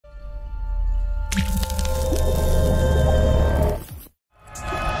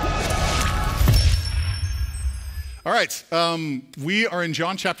right, we are in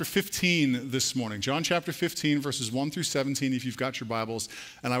John chapter 15 this morning. John chapter 15, verses 1 through 17, if you've got your Bibles,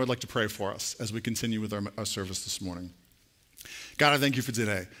 and I would like to pray for us as we continue with our service this morning. God, I thank you for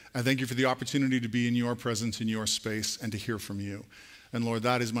today. I thank you for the opportunity to be in your presence, in your space, and to hear from you. And Lord,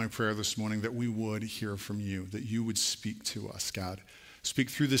 that is my prayer this morning, that we would hear from you, that you would speak to us, God. Speak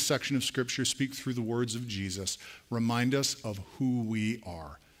through this section of Scripture, speak through the words of Jesus. Remind us of who we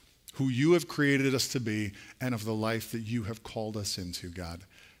are, who you have created us to be, and of the life that you have called us into, God.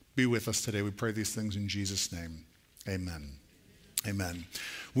 Be with us today. We pray these things in Jesus' name. Amen. Amen.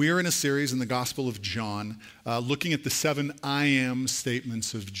 We are in a series in the Gospel of John looking at the 7 I am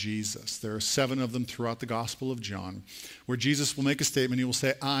statements of Jesus. There are 7 of them throughout the Gospel of John where Jesus will make a statement. He will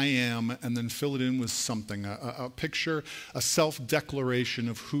say, I am, and then fill it in with something, a picture, a self-declaration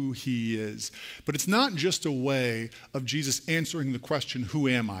of who he is. But it's not just a way of Jesus answering the question, who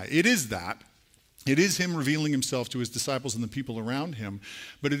am I? It is that. It is him revealing himself to his disciples and the people around him,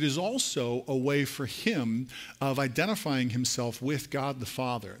 but it is also a way for him of identifying himself with God the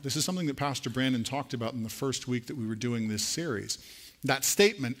Father. This is something that Pastor Brandon talked about in the first week that we were doing this series. That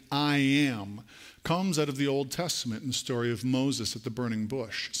statement, I am, comes out of the Old Testament in the story of Moses at the burning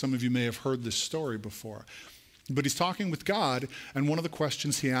bush. Some of you may have heard this story before. But he's talking with God, and one of the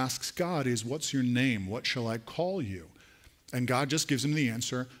questions he asks God is, what's your name? What shall I call you? And God just gives him the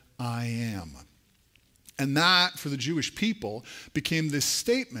answer, I am. And that, for the Jewish people, became this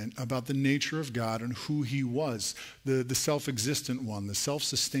statement about the nature of God and who he was, the self-existent one, the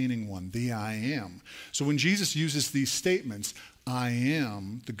self-sustaining one, the I am. So when Jesus uses these statements, I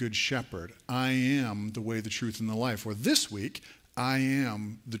am the good shepherd, I am the way, the truth, and the life, or this week, I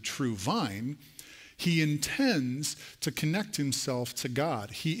am the true vine, he intends to connect himself to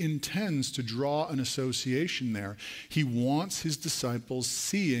God. He intends to draw an association there. He wants his disciples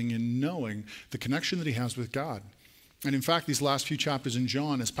seeing and knowing the connection that he has with God. And in fact, these last few chapters in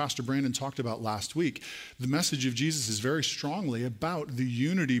John, as Pastor Brandon talked about last week, the message of Jesus is very strongly about the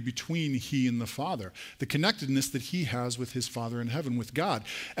unity between he and the Father, the connectedness that he has with his Father in heaven, with God.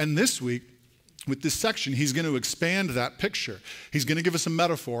 And this week, with this section, he's going to expand that picture. He's going to give us a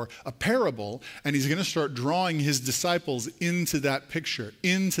metaphor, a parable, and he's going to start drawing his disciples into that picture,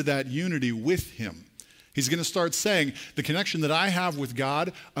 into that unity with him. He's going to start saying, the connection that I have with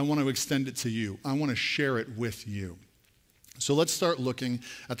God, I want to extend it to you. I want to share it with you. So let's start looking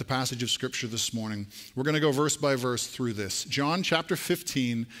at the passage of Scripture this morning. We're going to go verse by verse through this. John chapter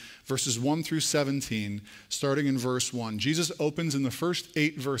 15, verses 1 through 17, starting in verse 1. Jesus opens in the first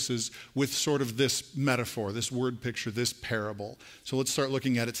 8 verses with sort of this metaphor, this word picture, this parable. So let's start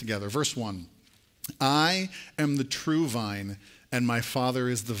looking at it together. Verse 1, I am the true vine, and my Father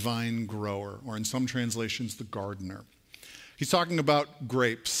is the vine grower, or in some translations, the gardener. He's talking about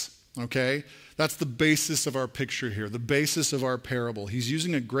grapes, okay? That's the basis of our picture here, the basis of our parable. He's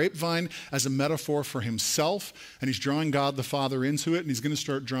using a grapevine as a metaphor for himself, and he's drawing God the Father into it, and he's going to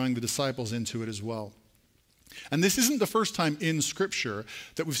start drawing the disciples into it as well. And this isn't the first time in Scripture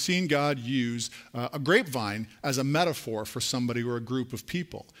that we've seen God use a grapevine as a metaphor for somebody or a group of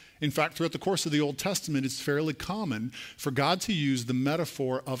people. In fact, throughout the course of the Old Testament, it's fairly common for God to use the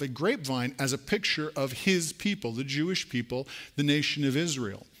metaphor of a grapevine as a picture of his people, the Jewish people, the nation of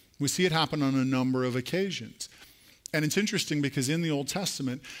Israel. We see it happen on a number of occasions. And it's interesting because in the Old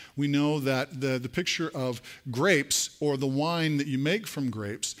Testament, we know that the picture of grapes or the wine that you make from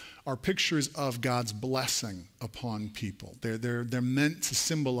grapes are pictures of God's blessing upon people. They're meant to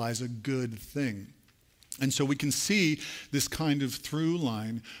symbolize a good thing. And so we can see this kind of through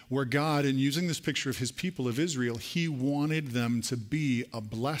line where God, in using this picture of his people of Israel, he wanted them to be a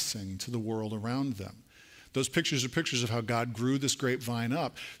blessing to the world around them. Those pictures are pictures of how God grew this grapevine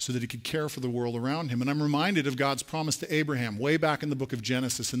up so that he could care for the world around him. And I'm reminded of God's promise to Abraham way back in the book of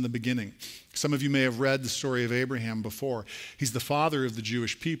Genesis in the beginning. Some of you may have read the story of Abraham before. He's the father of the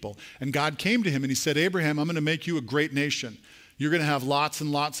Jewish people. And God came to him and he said, Abraham, I'm going to make you a great nation. You're going to have lots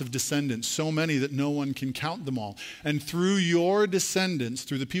and lots of descendants, so many that no one can count them all. And through your descendants,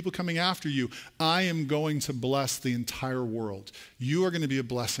 through the people coming after you, I am going to bless the entire world. You are going to be a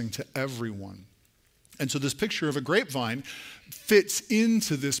blessing to everyone. And so this picture of a grapevine fits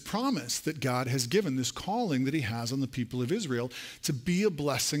into this promise that God has given, this calling that he has on the people of Israel to be a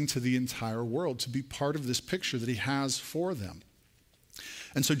blessing to the entire world, to be part of this picture that he has for them.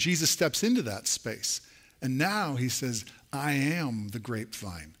 And so Jesus steps into that space. And now he says, I am the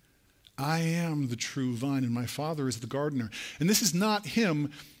grapevine. I am the true vine, and my Father is the gardener. And this is not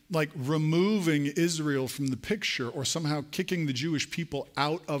him like removing Israel from the picture or somehow kicking the Jewish people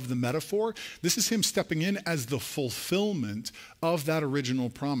out of the metaphor. This is him stepping in as the fulfillment of that original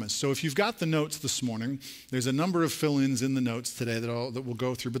promise. So if you've got the notes this morning, there's a number of fill-ins in the notes today that we'll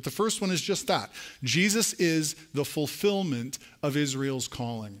go through. But the first one is just that. Jesus is the fulfillment of Israel's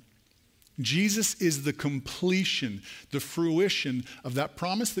calling. Jesus is the completion, the fruition of that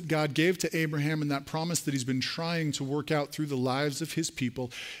promise that God gave to Abraham and that promise that he's been trying to work out through the lives of his people.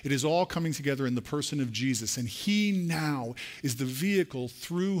 It is all coming together in the person of Jesus. And he now is the vehicle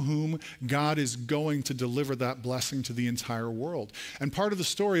through whom God is going to deliver that blessing to the entire world. And part of the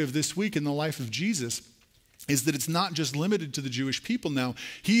story of this week in the life of Jesus is that it's not just limited to the Jewish people now.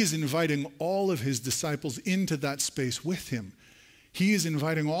 He is inviting all of his disciples into that space with him. He is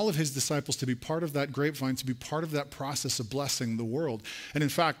inviting all of his disciples to be part of that grapevine, to be part of that process of blessing the world. And in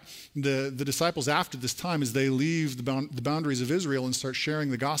fact, the disciples after this time, as they leave the boundaries of Israel and start sharing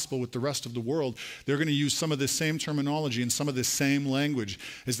the gospel with the rest of the world, they're going to use some of this same terminology and some of this same language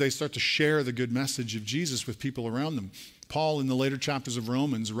as they start to share the good message of Jesus with people around them. Paul, in the later chapters of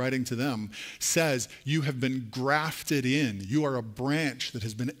Romans, writing to them, says, you have been grafted in. You are a branch that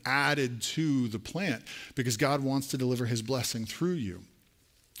has been added to the plant because God wants to deliver his blessing through you.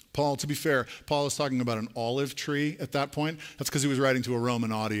 Paul, to be fair, Paul is talking about an olive tree at that point. That's because he was writing to a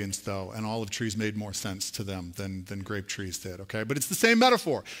Roman audience, though, and olive trees made more sense to them than grape trees did, okay? But it's the same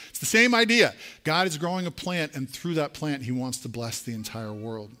metaphor. It's the same idea. God is growing a plant, and through that plant, he wants to bless the entire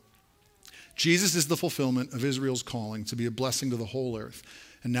world. Jesus is the fulfillment of Israel's calling to be a blessing to the whole earth.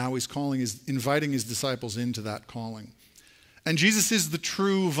 And now he's inviting his disciples into that calling. And Jesus is the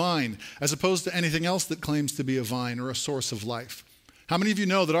true vine, as opposed to anything else that claims to be a vine or a source of life. How many of you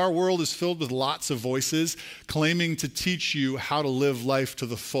know that our world is filled with lots of voices claiming to teach you how to live life to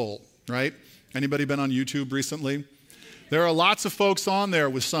the full, right? Anybody been on YouTube recently? There are lots of folks on there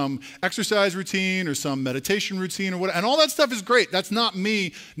with some exercise routine or some meditation routine or whatever, and all that stuff is great. That's not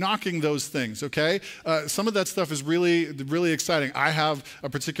me knocking those things, okay? Some of that stuff is really, really exciting. I have a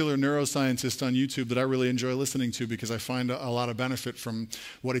particular neuroscientist on YouTube that I really enjoy listening to because I find a lot of benefit from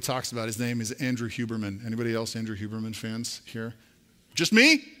what he talks about. His name is Andrew Huberman. Anybody else Andrew Huberman fans here? Just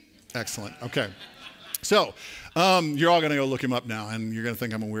me? Excellent, okay. So, you're all going to go look him up now, and you're going to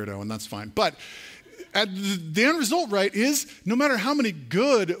think I'm a weirdo, and that's fine. But the end result, right, is no matter how many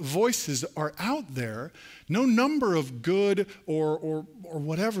good voices are out there, no number of good or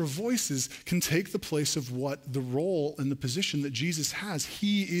whatever voices can take the place of what the role and the position that Jesus has.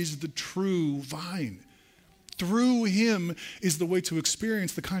 He is the true vine. Through him is the way to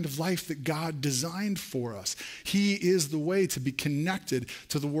experience the kind of life that God designed for us. He is the way to be connected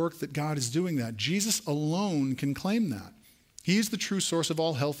to the work that God is doing that. Jesus alone can claim that. He is the true source of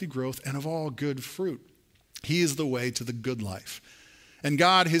all healthy growth and of all good fruit. He is the way to the good life. And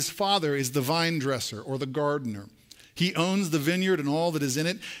God, his Father, is the vine dresser or the gardener. He owns the vineyard and all that is in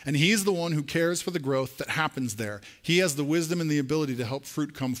it, and he's the one who cares for the growth that happens there. He has the wisdom and the ability to help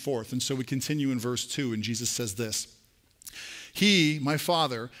fruit come forth. And so we continue in verse 2, and Jesus says this, he, my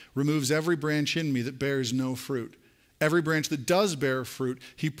Father, removes every branch in me that bears no fruit. Every branch that does bear fruit,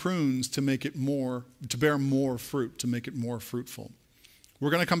 he prunes to make it to bear more fruit, to make it more fruitful. We're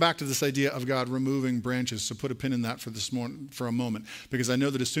going to come back to this idea of God removing branches, so put a pin in that for a moment, because I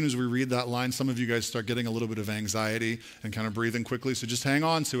know that as soon as we read that line, some of you guys start getting a little bit of anxiety and kind of breathing quickly, so just hang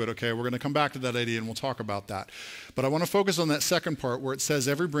on to it, okay? We're going to come back to that idea and we'll talk about that. But I want to focus on that second part where it says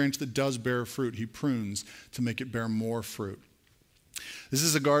every branch that does bear fruit, he prunes to make it bear more fruit. This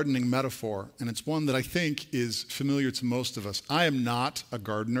is a gardening metaphor, and it's one that I think is familiar to most of us. I am not a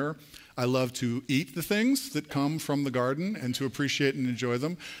gardener. I love to eat the things that come from the garden and to appreciate and enjoy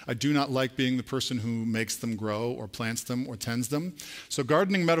them. I do not like being the person who makes them grow or plants them or tends them. So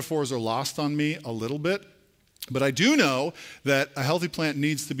gardening metaphors are lost on me a little bit, but I do know that a healthy plant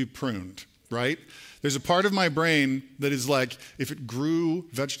needs to be pruned, right? There's a part of my brain that is like, if it grew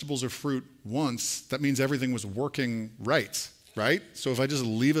vegetables or fruit once, that means everything was working right? So if I just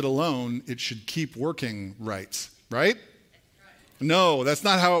leave it alone, it should keep working right? No, that's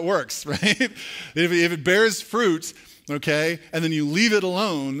not how it works, right? If it bears fruit, okay, and then you leave it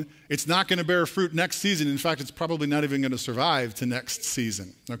alone, it's not going to bear fruit next season. In fact, it's probably not even going to survive to next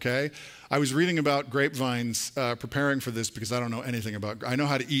season, okay? I was reading about grapevines, preparing for this because I don't know anything about, I know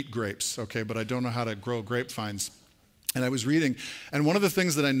how to eat grapes, okay, but I don't know how to grow grapevines. And I was reading, and one of the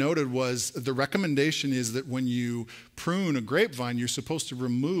things that I noted was the recommendation is that when you prune a grapevine, you're supposed to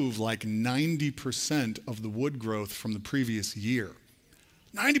remove like 90% of the wood growth from the previous year.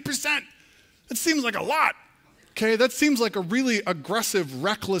 90%! That seems like a lot. Okay, that seems like a really aggressive,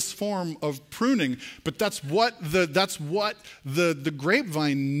 reckless form of pruning, but that's what the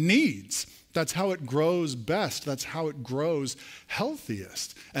grapevine needs. That's how it grows best. That's how it grows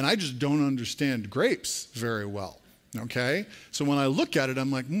healthiest. And I just don't understand grapes very well, okay? So when I look at it,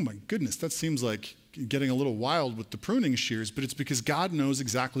 I'm like, oh my goodness, that seems like getting a little wild with the pruning shears, but it's because God knows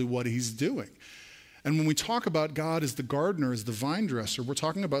exactly what he's doing. And when we talk about God as the gardener, as the vine dresser, we're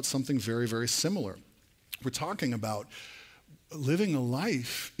talking about something very, very similar. We're talking about living a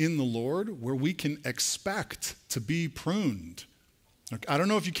life in the Lord where we can expect to be pruned. I don't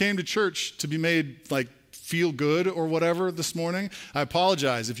know if you came to church to be made feel good or whatever this morning. I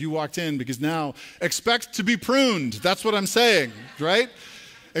apologize if you walked in, because now expect to be pruned. That's what I'm saying, right?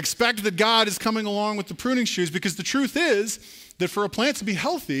 Expect that God is coming along with the pruning shears, because the truth is that for a plant to be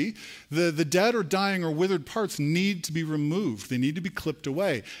healthy, the dead or dying or withered parts need to be removed. They need to be clipped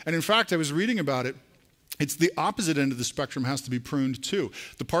away. And in fact, I was reading about it. It's the opposite end of the spectrum has to be pruned too.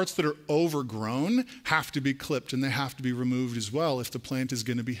 The parts that are overgrown have to be clipped, and they have to be removed as well if the plant is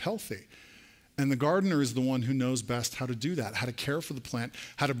going to be healthy. And the gardener is the one who knows best how to do that, how to care for the plant,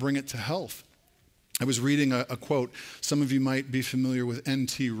 how to bring it to health. I was reading a quote. Some of you might be familiar with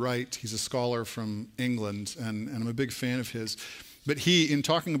N.T. Wright. He's a scholar from England, and I'm a big fan of his. But he, in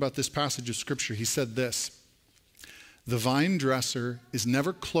talking about this passage of Scripture, he said this: "The vine dresser is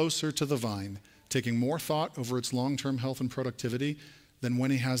never closer to the vine, taking more thought over its long-term health and productivity than when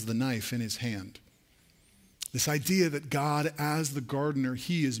he has the knife in his hand." This idea that God, as the gardener,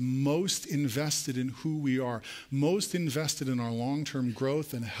 he is most invested in who we are, most invested in our long-term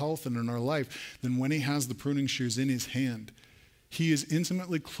growth and health and in our life than when he has the pruning shears in his hand. He is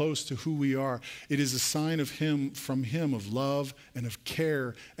intimately close to who we are. It is a sign of him, from him, of love and of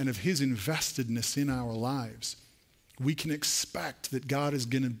care and of his investedness in our lives. We can expect that God is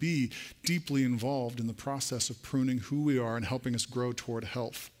going to be deeply involved in the process of pruning who we are and helping us grow toward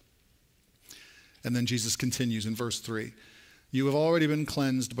health. And then Jesus continues in verse 3. "You have already been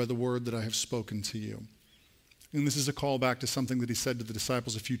cleansed by the word that I have spoken to you." And this is a callback to something that he said to the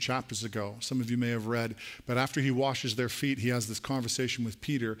disciples a few chapters ago. Some of you may have read, but after he washes their feet, he has this conversation with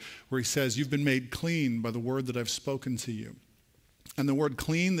Peter where he says, "You've been made clean by the word that I've spoken to you." And the word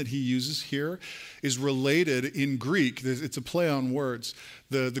clean that he uses here is related in Greek. It's a play on words.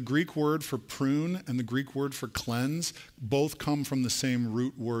 The Greek word for prune and the Greek word for cleanse both come from the same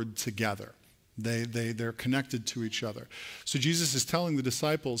root word together. They're connected to each other. So Jesus is telling the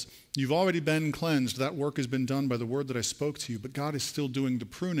disciples, you've already been cleansed. That work has been done by the word that I spoke to you, but God is still doing the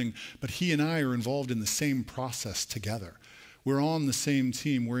pruning, but he and I are involved in the same process together. We're on the same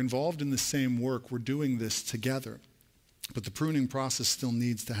team. We're involved in the same work. We're doing this together. But the pruning process still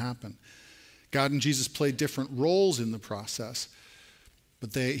needs to happen. God and Jesus play different roles in the process,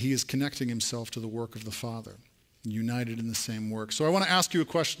 but he is connecting himself to the work of the Father, united in the same work. So I want to ask you a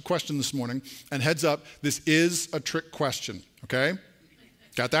question this morning, and heads up, this is a trick question, okay?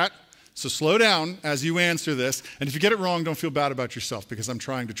 Got that? So slow down as you answer this, and if you get it wrong, don't feel bad about yourself, because I'm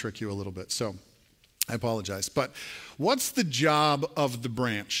trying to trick you a little bit. So I apologize. But what's the job of the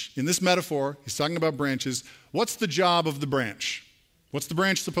branch? In this metaphor, he's talking about branches. What's the job of the branch? What's the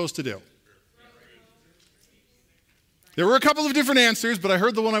branch supposed to do? There were a couple of different answers, but I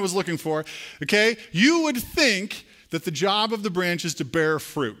heard the one I was looking for. Okay? You would think that the job of the branch is to bear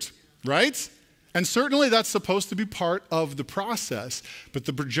fruit, right? And certainly that's supposed to be part of the process, but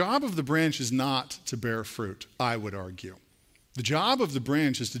the job of the branch is not to bear fruit, I would argue. The job of the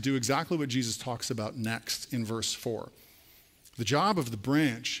branch is to do exactly what Jesus talks about next in verse 4. The job of the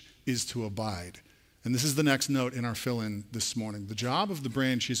branch is to abide. And this is the next note in our fill-in this morning. The job of the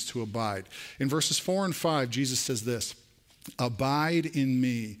branch is to abide. In verses 4 and 5, Jesus says this: "Abide in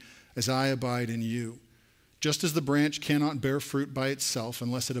me as I abide in you. Just as the branch cannot bear fruit by itself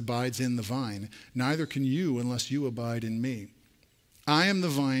unless it abides in the vine, neither can you unless you abide in me. I am the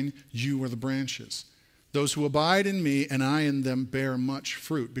vine, you are the branches. Those who abide in me and I in them bear much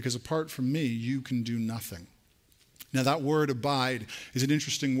fruit, because apart from me you can do nothing." Now that word abide is an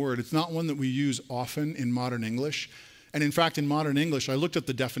interesting word. It's not one that we use often in modern English. And in fact, in modern English, I looked at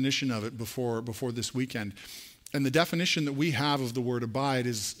the definition of it before this weekend. And the definition that we have of the word abide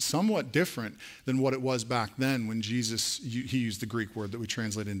is somewhat different than what it was back then when Jesus, he used the Greek word that we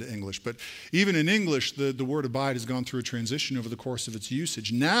translate into English. But even in English, the word abide has gone through a transition over the course of its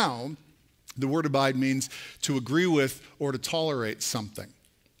usage. Now, the word abide means to agree with or to tolerate something,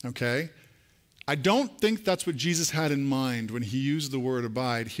 okay? I don't think that's what Jesus had in mind when he used the word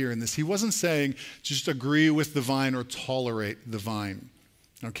abide here in this. He wasn't saying just agree with the vine or tolerate the vine,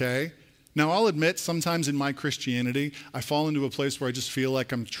 okay? Now, I'll admit, sometimes in my Christianity, I fall into a place where I just feel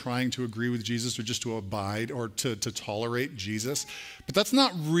like I'm trying to agree with Jesus or just to abide or to tolerate Jesus. But that's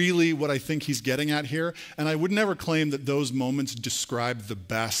not really what I think he's getting at here. And I would never claim that those moments describe the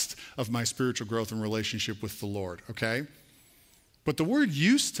best of my spiritual growth and relationship with the Lord, okay? But the word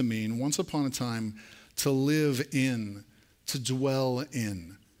used to mean, once upon a time, to live in, to dwell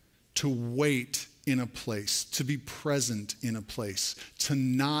in, to wait in a place, to be present in a place, to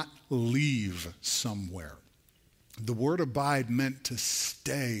not leave somewhere. The word abide meant to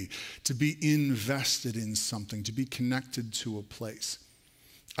stay, to be invested in something, to be connected to a place.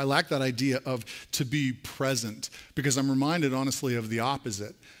 I like that idea of to be present because I'm reminded, honestly, of the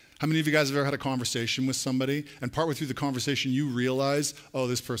opposite. How many of you guys have ever had a conversation with somebody and partway through the conversation you realize, oh,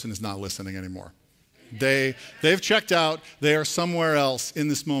 this person is not listening anymore? They've checked out. They are somewhere else in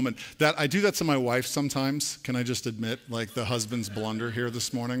this moment. That I do that to my wife sometimes. Can I just admit, like the husband's blunder here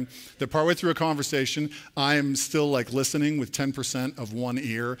this morning? That partway through a conversation, I am still like listening with 10% of one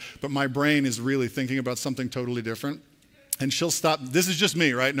ear, but my brain is really thinking about something totally different. And she'll stop. This is just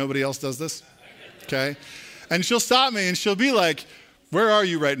me, right? Nobody else does this? Okay? And she'll stop me and she'll be like, where are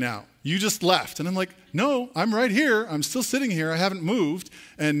you right now? You just left. And I'm like, no, I'm right here. I'm still sitting here. I haven't moved.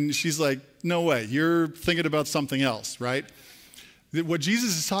 And she's like, no way. You're thinking about something else, right? What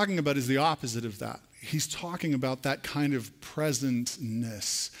Jesus is talking about is the opposite of that. He's talking about that kind of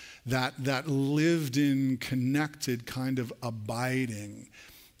presentness, that lived in, connected kind of abiding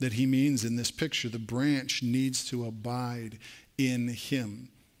that he means in this picture. The branch needs to abide in him.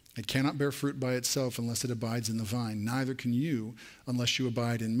 It cannot bear fruit by itself unless it abides in the vine. Neither can you unless you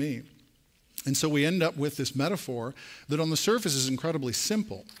abide in me. And so we end up with this metaphor that on the surface is incredibly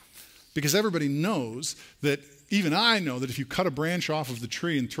simple because everybody knows that, even I know that if you cut a branch off of the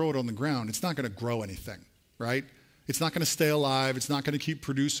tree and throw it on the ground, it's not going to grow anything, right? It's not going to stay alive. It's not going to keep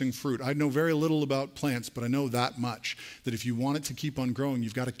producing fruit. I know very little about plants, but I know that much, that if you want it to keep on growing,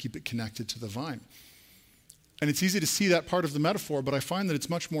 you've got to keep it connected to the vine. And it's easy to see that part of the metaphor, but I find that it's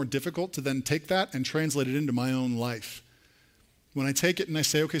much more difficult to then take that and translate it into my own life. When I take it and I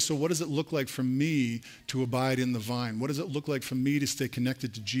say, okay, so what does it look like for me to abide in the vine? What does it look like for me to stay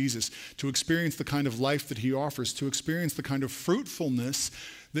connected to Jesus, to experience the kind of life that he offers, to experience the kind of fruitfulness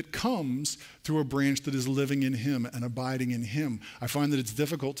that comes through a branch that is living in him and abiding in him? I find that it's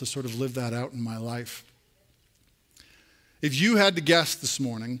difficult to sort of live that out in my life. If you had to guess this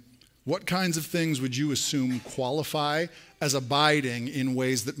morning, what kinds of things would you assume qualify as abiding in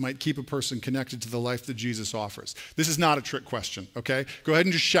ways that might keep a person connected to the life that Jesus offers? This is not a trick question, okay? Go ahead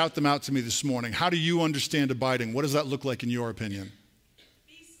and just shout them out to me this morning. How do you understand abiding? What does that look like in your opinion?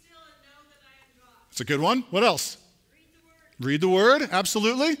 Be still and know that I am God. It's a good one. What else? Read the word. Read the word,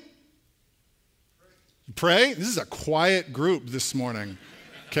 absolutely. Pray. This is a quiet group this morning,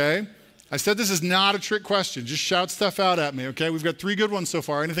 okay? I said this is not a trick question. Just shout stuff out at me, okay? We've got 3 good ones so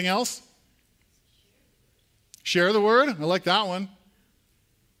far. Anything else? Share the word. I like that one.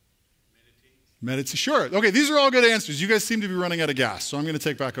 Meditate. Sure. Okay, these are all good answers. You guys seem to be running out of gas, so I'm going to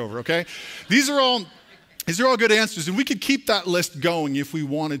take back over, okay? These are all good answers, and we could keep that list going if we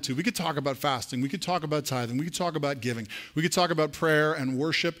wanted to. We could talk about fasting. We could talk about tithing. We could talk about giving. We could talk about prayer and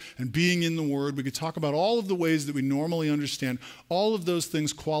worship and being in the Word. We could talk about all of the ways that we normally understand. All of those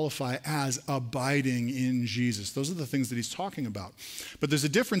things qualify as abiding in Jesus. Those are the things that he's talking about. But there's a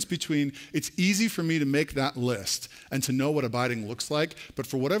difference between it's easy for me to make that list and to know what abiding looks like, but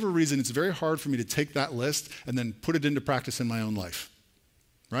for whatever reason, it's very hard for me to take that list and then put it into practice in my own life.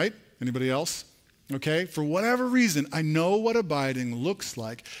 Right? Anybody else? Okay, for whatever reason, I know what abiding looks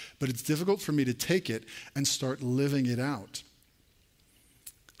like, but it's difficult for me to take it and start living it out.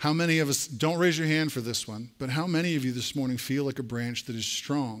 How many of us, don't raise your hand for this one, but how many of you this morning feel like a branch that is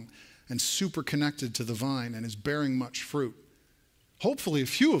strong and super connected to the vine and is bearing much fruit? Hopefully a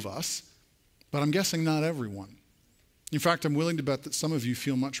few of us, but I'm guessing not everyone. In fact, I'm willing to bet that some of you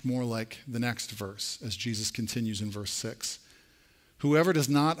feel much more like the next verse as Jesus continues in verse 6. Whoever does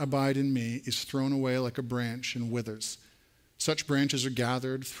not abide in me is thrown away like a branch and withers. Such branches are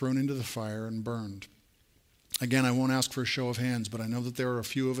gathered, thrown into the fire, and burned. Again, I won't ask for a show of hands, but I know that there are a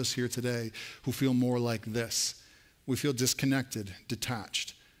few of us here today who feel more like this. We feel disconnected,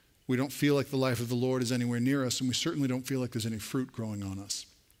 detached. We don't feel like the life of the Lord is anywhere near us, and we certainly don't feel like there's any fruit growing on us.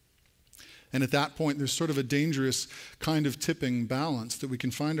 And at that point, there's sort of a dangerous kind of tipping balance that we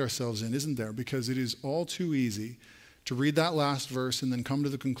can find ourselves in, isn't there? Because it is all too easy to read that last verse and then come to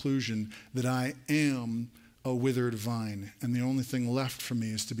the conclusion that I am a withered vine, and the only thing left for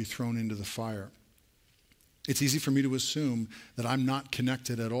me is to be thrown into the fire. It's easy for me to assume that I'm not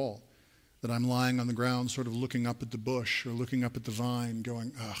connected at all, that I'm lying on the ground sort of looking up at the bush or looking up at the vine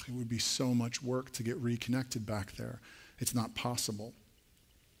going, ugh, it would be so much work to get reconnected back there. It's not possible.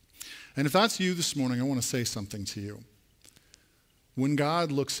 And if that's you this morning, I want to say something to you. When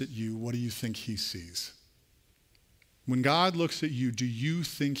God looks at you, what do you think he sees? When God looks at you, do you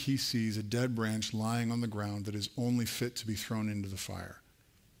think he sees a dead branch lying on the ground that is only fit to be thrown into the fire?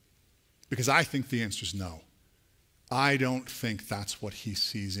 Because I think the answer is no. I don't think that's what he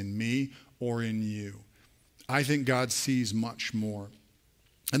sees in me or in you. I think God sees much more.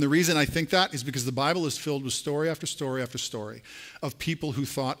 And the reason I think that is because the Bible is filled with story after story after story of people who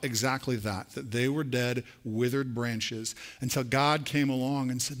thought exactly that they were dead, withered branches, until God came along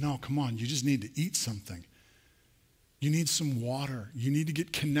and said, no, come on, you just need to eat something. You need some water. You need to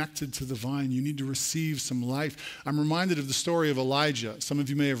get connected to the vine. You need to receive some life. I'm reminded of the story of Elijah. Some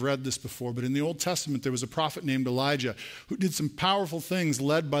of you may have read this before, but in the Old Testament, there was a prophet named Elijah who did some powerful things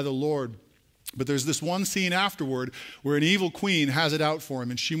led by the Lord. But there's this one scene afterward where an evil queen has it out for him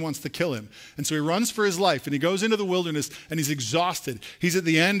and she wants to kill him. And so he runs for his life and he goes into the wilderness and he's exhausted. He's at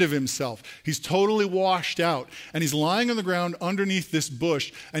the end of himself. He's totally washed out. And he's lying on the ground underneath this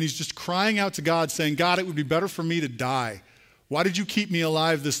bush and he's just crying out to God saying, God, it would be better for me to die. Why did you keep me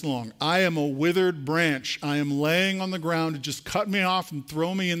alive this long? I am a withered branch. I am laying on the ground to just cut me off and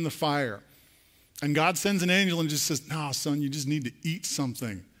throw me in the fire. And God sends an angel and just says, no, son, you just need to eat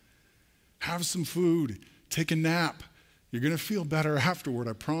something. Have some food, take a nap. You're going to feel better afterward,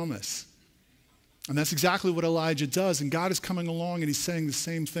 I promise. And that's exactly what Elijah does. And God is coming along and he's saying the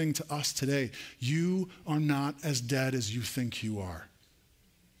same thing to us today. You are not as dead as you think you are.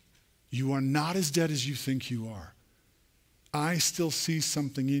 You are not as dead as you think you are. I still see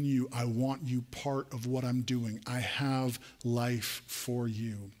something in you. I want you part of what I'm doing. I have life for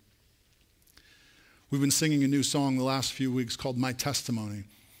you. We've been singing a new song the last few weeks called My Testimony.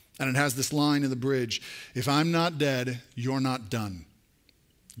 And it has this line in the bridge, if I'm not dead, you're not done.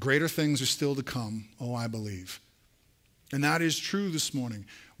 Greater things are still to come, oh, I believe. And that is true this morning.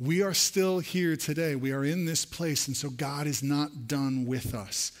 We are still here today. We are in this place, and so God is not done with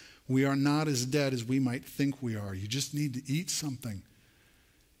us. We are not as dead as we might think we are. You just need to eat something.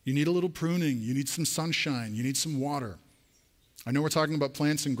 You need a little pruning. You need some sunshine. You need some water. I know we're talking about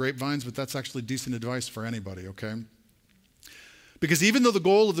plants and grapevines, but that's actually decent advice for anybody, okay? Because even though the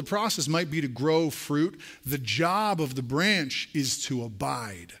goal of the process might be to grow fruit, the job of the branch is to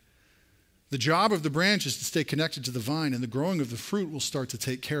abide. The job of the branch is to stay connected to the vine, and the growing of the fruit will start to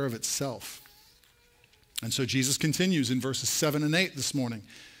take care of itself. And so Jesus continues in verses 7 and 8 this morning.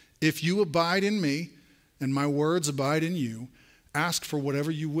 If you abide in me, and my words abide in you, ask for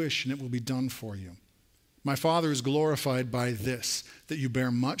whatever you wish, and it will be done for you. My Father is glorified by this, that you bear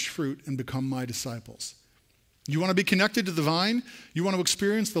much fruit and become my disciples. You want to be connected to the vine? You want to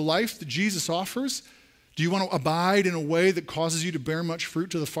experience the life that Jesus offers? Do you want to abide in a way that causes you to bear much fruit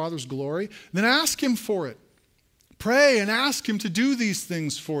to the Father's glory? Then ask him for it. Pray and ask him to do these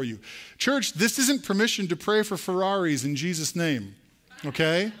things for you. Church, this isn't permission to pray for Ferraris in Jesus' name,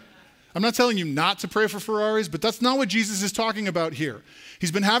 okay? I'm not telling you not to pray for Ferraris, but that's not what Jesus is talking about here.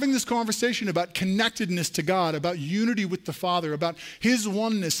 He's been having this conversation about connectedness to God, about unity with the Father, about his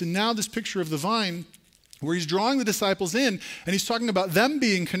oneness, and now this picture of the vine where he's drawing the disciples in, and he's talking about them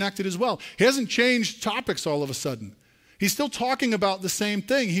being connected as well. He hasn't changed topics all of a sudden. He's still talking about the same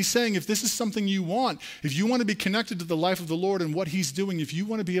thing. He's saying if this is something you want, if you want to be connected to the life of the Lord and what he's doing, if you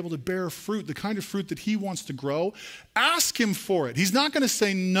want to be able to bear fruit, the kind of fruit that he wants to grow, ask him for it. He's not going to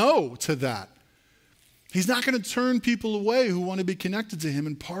say no to that. He's not going to turn people away who want to be connected to him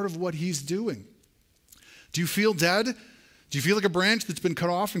and part of what he's doing. Do you feel dead? Do you feel like a branch that's been cut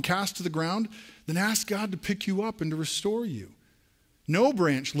off and cast to the ground? Then ask God to pick you up and to restore you. No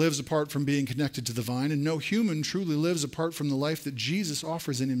branch lives apart from being connected to the vine, and no human truly lives apart from the life that Jesus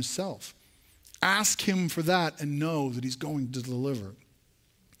offers in himself. Ask him for that and know that he's going to deliver.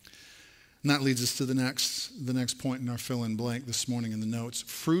 And that leads us to the next point in our fill-in blank this morning in the notes.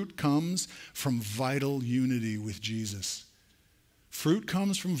 Fruit comes from vital unity with Jesus. Fruit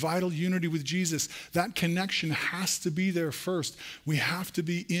comes from vital unity with Jesus. That connection has to be there first. We have to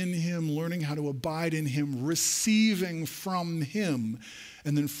be in him, learning how to abide in him, receiving from him,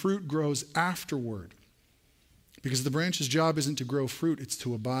 and then fruit grows afterward. Because the branch's job isn't to grow fruit, it's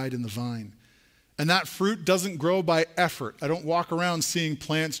to abide in the vine. And that fruit doesn't grow by effort. I don't walk around seeing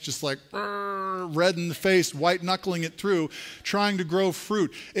plants just like red in the face, white knuckling it through, trying to grow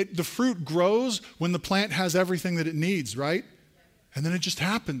fruit. The fruit grows when the plant has everything that it needs, right? And then it just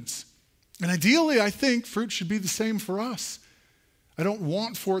happens. And ideally, I think fruit should be the same for us. I don't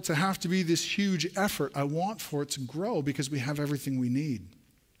want for it to have to be this huge effort. I want for it to grow because we have everything we need.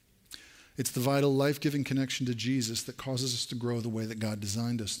 It's the vital, life-giving connection to Jesus that causes us to grow the way that God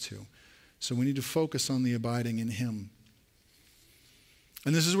designed us to. So we need to focus on the abiding in him.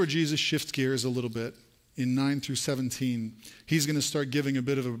 And this is where Jesus shifts gears a little bit. In 9 through 17, he's going to start giving a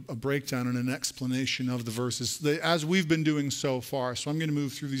bit of a breakdown and an explanation of the verses, as we've been doing so far. So I'm going to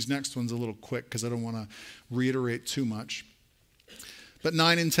move through these next ones a little quick because I don't want to reiterate too much. But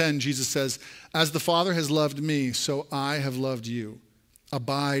 9 and 10, Jesus says, "As the Father has loved me, so I have loved you.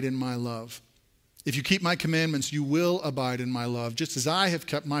 Abide in my love. If you keep my commandments, you will abide in my love, just as I have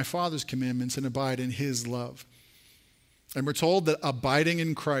kept my Father's commandments and abide in his love." And we're told that abiding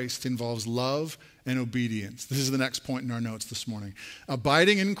in Christ involves love and obedience. This is the next point in our notes this morning.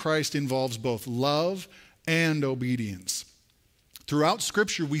 Abiding in Christ involves both love and obedience. Throughout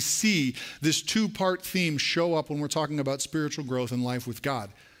Scripture, we see this two-part theme show up when we're talking about spiritual growth and life with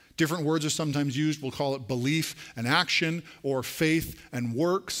God. Different words are sometimes used. We'll call it belief and action, or faith and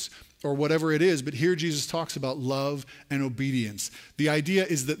works, or whatever it is. But here Jesus talks about love and obedience. The idea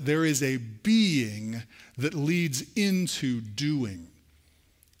is that there is a being that leads into doing.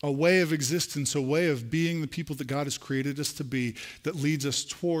 A way of existence, a way of being the people that God has created us to be, that leads us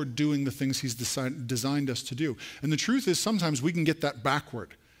toward doing the things he's designed us to do. And the truth is, sometimes we can get that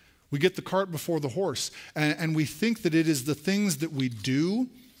backward. We get the cart before the horse, and we think that it is the things that we do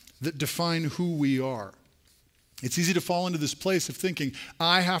that define who we are. It's easy to fall into this place of thinking,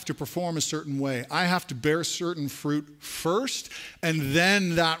 I have to perform a certain way. I have to bear certain fruit first, and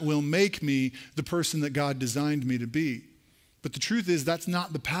then that will make me the person that God designed me to be. But the truth is, that's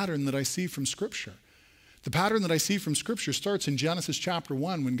not the pattern that I see from Scripture. The pattern that I see from Scripture starts in Genesis chapter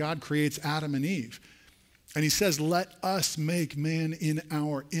 1 when God creates Adam and Eve. And he says, let us make man in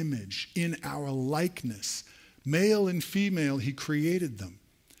our image, in our likeness. Male and female, he created them.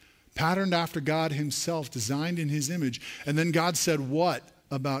 Patterned after God himself, designed in his image. And then God said what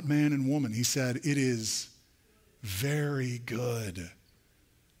about man and woman? He said, it is very good.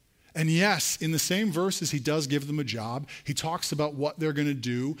 And yes, in the same verses, he does give them a job. He talks about what they're going to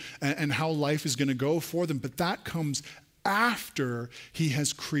do and how life is going to go for them. But that comes after he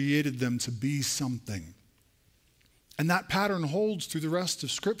has created them to be something. And that pattern holds through the rest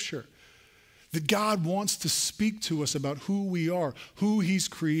of Scripture. That God wants to speak to us about who we are, who he's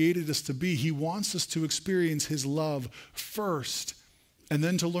created us to be. He wants us to experience his love first, and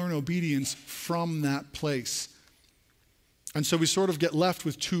then to learn obedience from that place. And so we sort of get left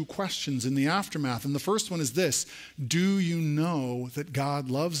with two questions in the aftermath. And the first one is this: do you know that God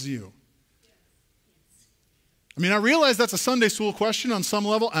loves you? I mean, I realize that's a Sunday school question on some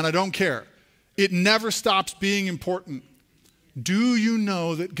level, and I don't care. It never stops being important. Do you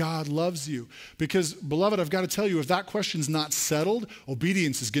know that God loves you? Because, beloved, I've got to tell you, if that question's not settled,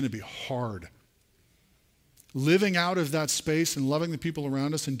 obedience is going to be hard. Living out of that space and loving the people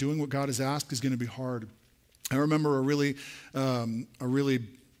around us and doing what God has asked is going to be hard. I remember a really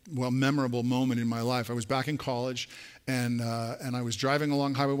memorable moment in my life. I was back in college, and I was driving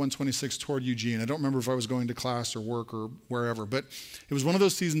along Highway 126 toward Eugene. I don't remember if I was going to class or work or wherever, but it was one of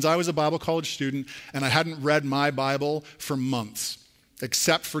those seasons. I was a Bible college student, and I hadn't read my Bible for months,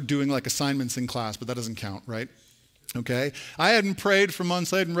 except for doing like assignments in class, but that doesn't count, right? Okay? I hadn't prayed for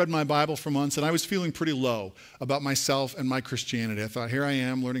months. I hadn't read my Bible for months, and I was feeling pretty low about myself and my Christianity. I thought, here I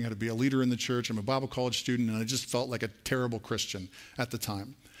am learning how to be a leader in the church. I'm a Bible college student, and I just felt like a terrible Christian at the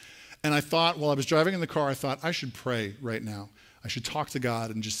time. And I thought, while I was driving in the car, I thought, I should pray right now. I should talk to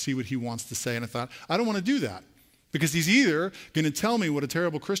God and just see what he wants to say. And I thought, I don't want to do that, because he's either going to tell me what a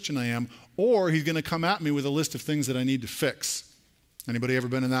terrible Christian I am, or he's going to come at me with a list of things that I need to fix. Anybody ever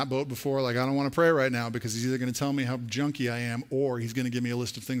been in that boat before? Like, I don't want to pray right now because he's either going to tell me how junky I am, or he's going to give me a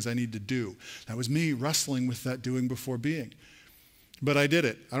list of things I need to do. That was me wrestling with that doing before being. But I did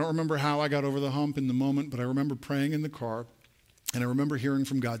it. I don't remember how I got over the hump in the moment, but I remember praying in the car, and I remember hearing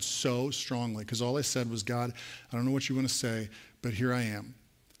from God so strongly, because all I said was, God, I don't know what you want to say, but here I am.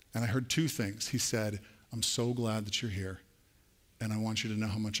 And I heard two things. He said, I'm so glad that you're here, and I want you to know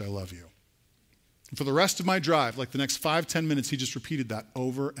how much I love you. And for the rest of my drive, like the next 5-10 minutes, he just repeated that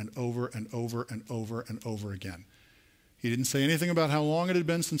over and over and over and over and over again. He didn't say anything about how long it had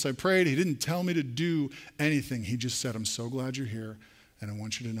been since I prayed. He didn't tell me to do anything. He just said, I'm so glad you're here, and I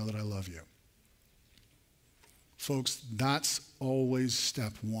want you to know that I love you. Folks, that's always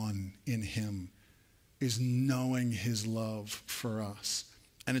step one in him, is knowing his love for us.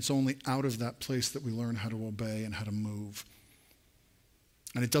 And it's only out of that place that we learn how to obey and how to move.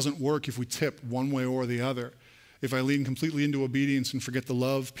 And it doesn't work if we tip one way or the other. If I lean completely into obedience and forget the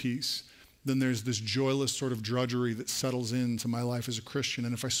love piece, then there's this joyless sort of drudgery that settles into my life as a Christian.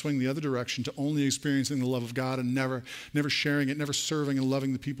 And if I swing the other direction to only experiencing the love of God and never sharing it, never serving and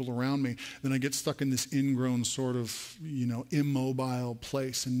loving the people around me, then I get stuck in this ingrown sort of, immobile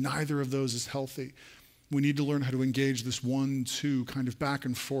place. And neither of those is healthy. We need to learn how to engage this 1-2 kind of back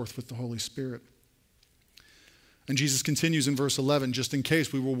and forth with the Holy Spirit. And Jesus continues in verse 11, just in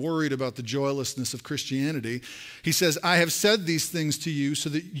case we were worried about the joylessness of Christianity. He says, I have said these things to you so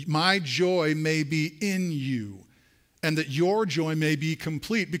that my joy may be in you and that your joy may be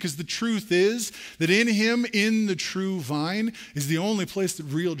complete. Because the truth is that in him, in the true vine, is the only place that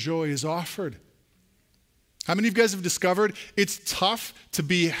real joy is offered. How many of you guys have discovered it's tough to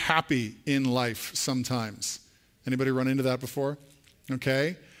be happy in life sometimes? Anybody run into that before?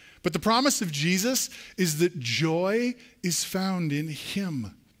 Okay. But the promise of Jesus is that joy is found in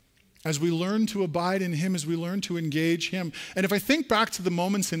him. As we learn to abide in him, as we learn to engage him. And if I think back to the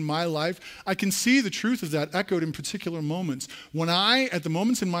moments in my life, I can see the truth of that echoed in particular moments. At the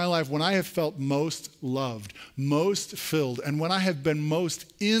moments in my life when I have felt most loved, most filled, and when I have been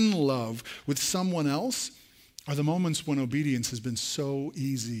most in love with someone else, are the moments when obedience has been so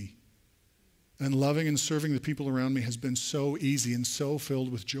easy. And loving and serving the people around me has been so easy and so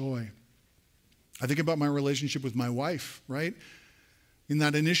filled with joy. I think about my relationship with my wife, right? In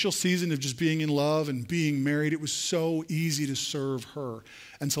that initial season of just being in love and being married, it was so easy to serve her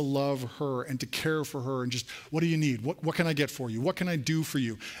and to love her and to care for her and just, what do you need? What can I get for you? What can I do for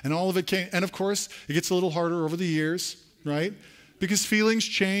you? And all of it came, and of course, it gets a little harder over the years, right? Because feelings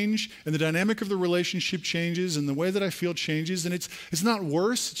change and the dynamic of the relationship changes and the way that I feel changes, and it's not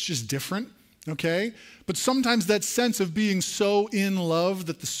worse, it's just different. Okay? But sometimes that sense of being so in love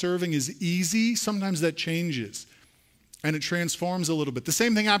that the serving is easy, sometimes that changes. And it transforms a little bit. The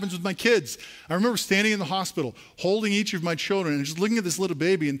same thing happens with my kids. I remember standing in the hospital, holding each of my children and just looking at this little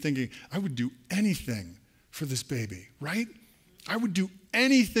baby and thinking, I would do anything for this baby, right? I would do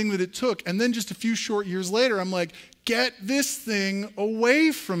anything that it took. And then just a few short years later, I'm like, get this thing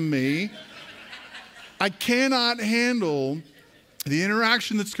away from me. I cannot handle the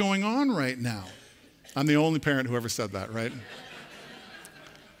interaction that's going on right now. I'm the only parent who ever said that, right?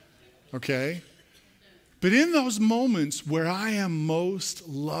 Okay? But in those moments where I am most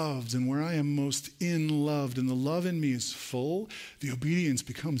loved and where I am most in loved and the love in me is full, the obedience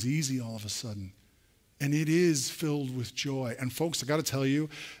becomes easy all of a sudden. And it is filled with joy. And folks, I got to tell you,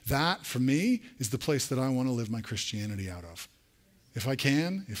 that for me is the place that I want to live my Christianity out of. If I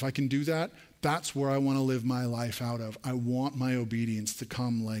can do that, that's where I want to live my life out of. I want my obedience to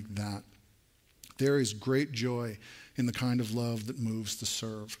come like that. There is great joy in the kind of love that moves to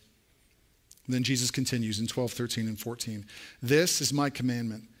serve. Then Jesus continues in 12, 13, and 14. This is my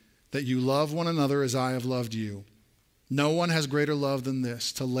commandment, that you love one another as I have loved you. No one has greater love than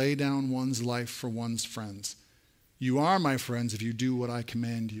this, to lay down one's life for one's friends. You are my friends if you do what I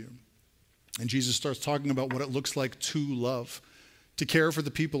command you. And Jesus starts talking about what it looks like to love, to care for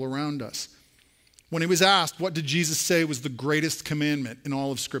the people around us. When he was asked, what did Jesus say was the greatest commandment in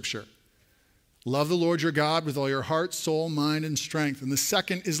all of Scripture? Love the Lord your God with all your heart, soul, mind, and strength. And the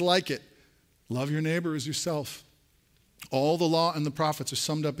second is like it. Love your neighbor as yourself. All the law and the prophets are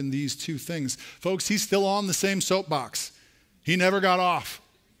summed up in these two things. Folks, he's still on the same soapbox. He never got off.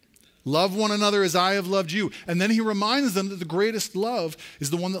 Love one another as I have loved you. And then he reminds them that the greatest love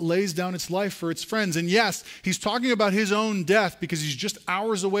is the one that lays down its life for its friends. And yes, he's talking about his own death because he's just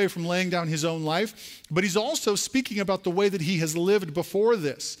hours away from laying down his own life. But he's also speaking about the way that he has lived before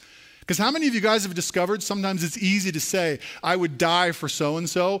this. Because how many of you guys have discovered sometimes it's easy to say, I would die for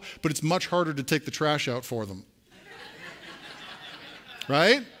so-and-so, but it's much harder to take the trash out for them.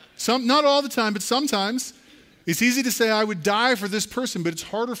 Right? Not all the time, but sometimes. It's easy to say I would die for this person, but it's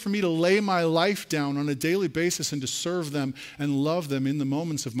harder for me to lay my life down on a daily basis and to serve them and love them in the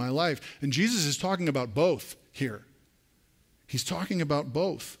moments of my life. And Jesus is talking about both here. He's talking about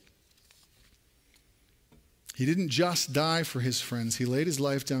both. He didn't just die for his friends. He laid his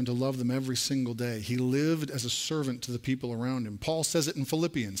life down to love them every single day. He lived as a servant to the people around him. Paul says it in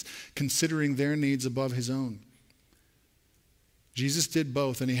Philippians, considering their needs above his own. Jesus did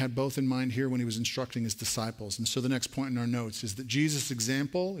both, and he had both in mind here when he was instructing his disciples. And so the next point in our notes is that Jesus'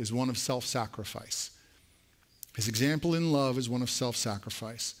 example is one of self-sacrifice. His example in love is one of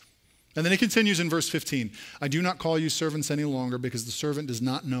self-sacrifice. And then he continues in verse 15, I do not call you servants any longer because the servant does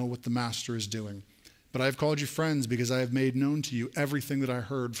not know what the master is doing. But I have called you friends because I have made known to you everything that I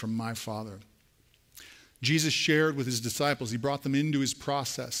heard from my Father. Jesus shared with his disciples. He brought them into his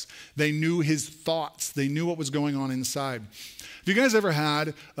process. They knew his thoughts. They knew what was going on inside. Have you guys ever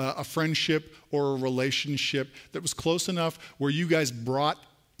had a friendship or a relationship that was close enough where you guys brought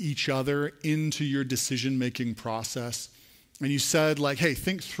each other into your decision-making process, and you said, like, hey,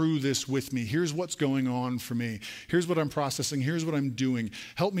 think through this with me. Here's what's going on for me. Here's what I'm processing. Here's what I'm doing.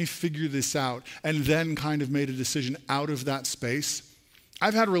 Help me figure this out. And then kind of made a decision out of that space.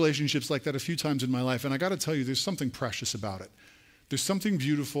 I've had relationships like that a few times in my life, and I got to tell you, there's something precious about it. There's something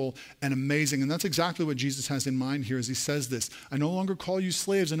beautiful and amazing, and that's exactly what Jesus has in mind here as he says this. I no longer call you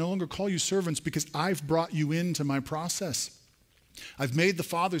slaves. I no longer call you servants because I've brought you into my process. I've made the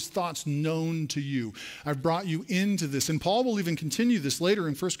Father's thoughts known to you. I've brought you into this. And Paul will even continue this later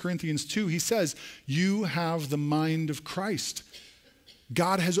in 1 Corinthians 2. He says, you have the mind of Christ.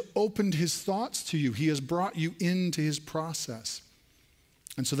 God has opened his thoughts to you. He has brought you into his process.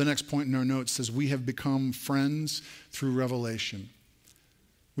 And so the next point in our notes says, we have become friends through revelation.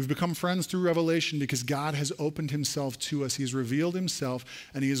 We've become friends through revelation because God has opened himself to us. He has revealed himself,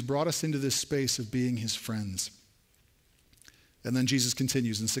 and he has brought us into this space of being his friends. And then Jesus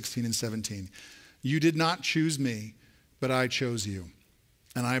continues in 16 and 17. You did not choose me, but I chose you.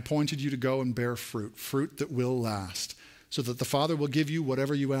 And I appointed you to go and bear fruit, fruit that will last, so that the Father will give you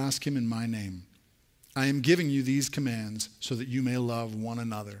whatever you ask him in my name. I am giving you these commands so that you may love one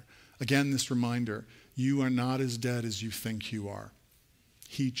another. Again, this reminder, you are not as dead as you think you are.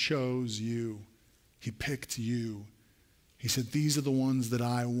 He chose you. He picked you. He said, these are the ones that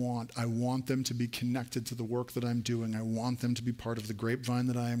I want. I want them to be connected to the work that I'm doing. I want them to be part of the grapevine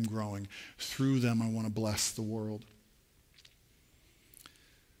that I am growing. Through them, I want to bless the world.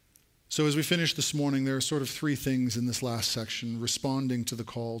 So as we finish this morning, there are sort of three things in this last section responding to the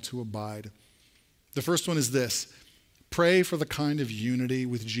call to abide. The first one is this: pray for the kind of unity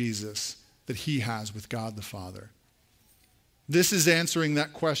with Jesus that he has with God the Father. This is answering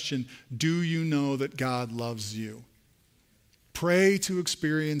that question, do you know that God loves you? Pray to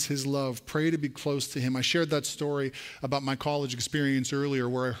experience his love. Pray to be close to him. I shared that story about my college experience earlier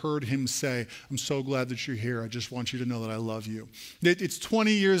where I heard him say, I'm so glad that you're here. I just want you to know that I love you. It's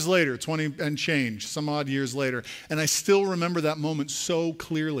 20 years later, 20 and change, some odd years later, and I still remember that moment so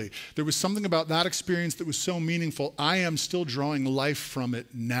clearly. There was something about that experience that was so meaningful. I am still drawing life from it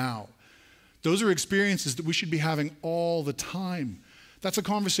now. Those are experiences that we should be having all the time. That's a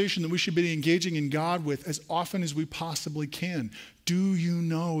conversation that we should be engaging in God with as often as we possibly can. Do you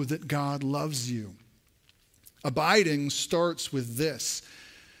know that God loves you? Abiding starts with this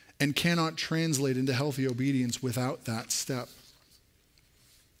and cannot translate into healthy obedience without that step.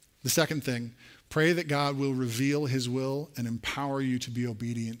 The second thing, pray that God will reveal his will and empower you to be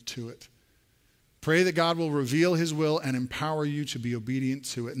obedient to it. Pray that God will reveal his will and empower you to be obedient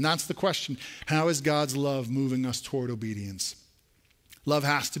to it. And that's the question. How is God's love moving us toward obedience? Love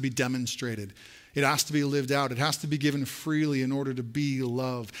has to be demonstrated. It has to be lived out. It has to be given freely in order to be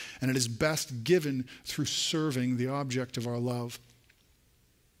love. And it is best given through serving the object of our love.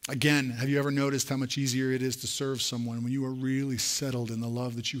 Again, have you ever noticed how much easier it is to serve someone when you are really settled in the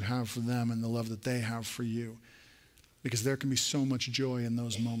love that you have for them and the love that they have for you? Because there can be so much joy in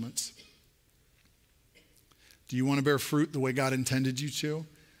those moments. Do you want to bear fruit the way God intended you to?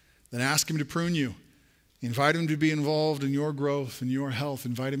 Then ask him to prune you. Invite him to be involved in your growth and your health.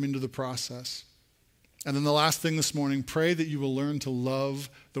 Invite him into the process. And then the last thing this morning, pray that you will learn to love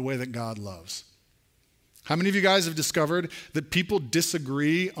the way that God loves. How many of you guys have discovered that people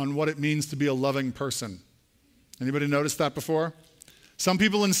disagree on what it means to be a loving person? Anybody noticed that before? Some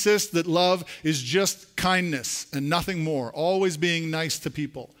people insist that love is just kindness and nothing more, always being nice to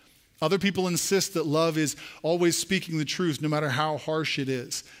people. Other people insist that love is always speaking the truth, no matter how harsh it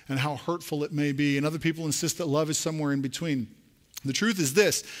is and how hurtful it may be. And other people insist that love is somewhere in between. The truth is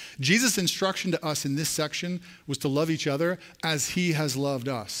this: Jesus' instruction to us in this section was to love each other as he has loved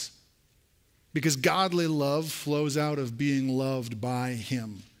us. Because godly love flows out of being loved by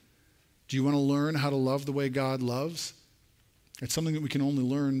him. Do you want to learn how to love the way God loves? It's something that we can only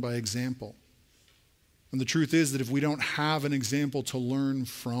learn by example. And the truth is that if we don't have an example to learn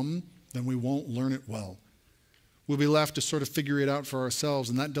from, then we won't learn it well. We'll be left to sort of figure it out for ourselves,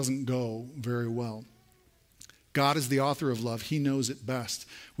 and that doesn't go very well. God is the author of love. He knows it best.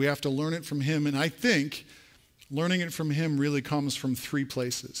 We have to learn it from him, and I think learning it from him really comes from three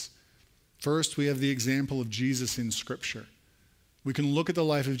places. First, we have the example of Jesus in Scripture. We can look at the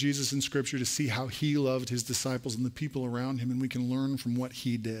life of Jesus in Scripture to see how he loved his disciples and the people around him, and we can learn from what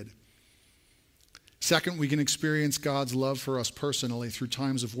he did. Second, we can experience God's love for us personally through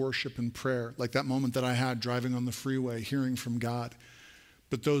times of worship and prayer, like that moment that I had driving on the freeway, hearing from God.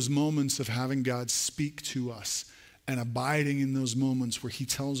 But those moments of having God speak to us and abiding in those moments where he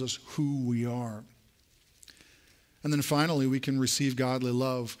tells us who we are. And then finally, we can receive godly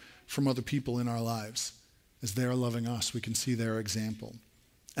love from other people in our lives. As they are loving us, we can see their example.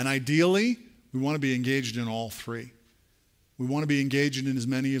 And ideally, we want to be engaged in all three. We want to be engaged in as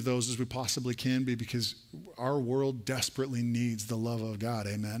many of those as we possibly can be, because our world desperately needs the love of God.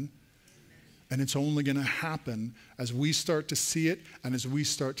 Amen? And it's only going to happen as we start to see it and as we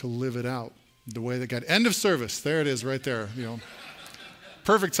start to live it out the way that God. End of service. There it is right there.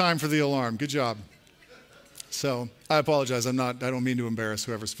 Perfect time for the alarm. Good job. So I apologize. I don't mean to embarrass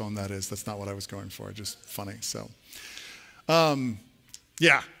whoever's phone that is. That's not what I was going for. Just funny. So,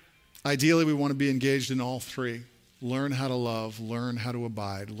 ideally we want to be engaged in all three. Learn how to love, learn how to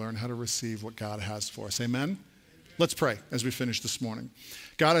abide, learn how to receive what God has for us. Amen? Let's pray as we finish this morning.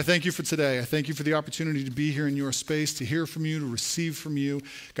 God, I thank you for today. I thank you for the opportunity to be here in your space, to hear from you, to receive from you.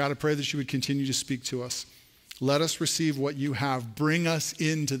 God, I pray that you would continue to speak to us. Let us receive what you have. Bring us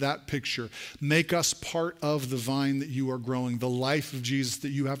into that picture. Make us part of the vine that you are growing, the life of Jesus that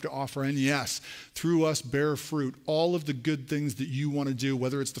you have to offer. And yes, through us bear fruit, all of the good things that you want to do,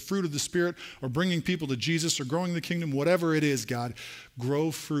 whether it's the fruit of the Spirit or bringing people to Jesus or growing the kingdom, whatever it is, God, grow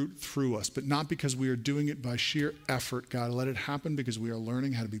fruit through us. But not because we are doing it by sheer effort, God. Let it happen because we are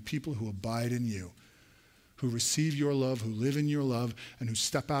learning how to be people who abide in you, who receive your love, who live in your love, and who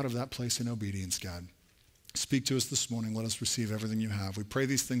step out of that place in obedience, God. Speak to us this morning. Let us receive everything you have. We pray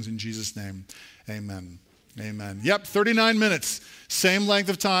these things in Jesus' name. Amen. Amen. Yep, 39 minutes. Same length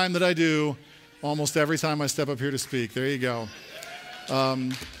of time that I do almost every time I step up here to speak. There you go.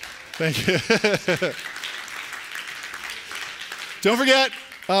 Thank you. Don't forget,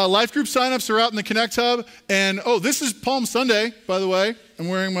 life group signups are out in the Connect Hub. And, this is Palm Sunday, by the way. I'm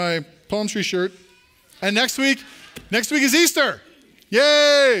wearing my palm tree shirt. And next week is Easter.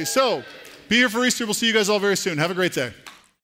 Yay! So, be here for Easter. We'll see you guys all very soon. Have a great day.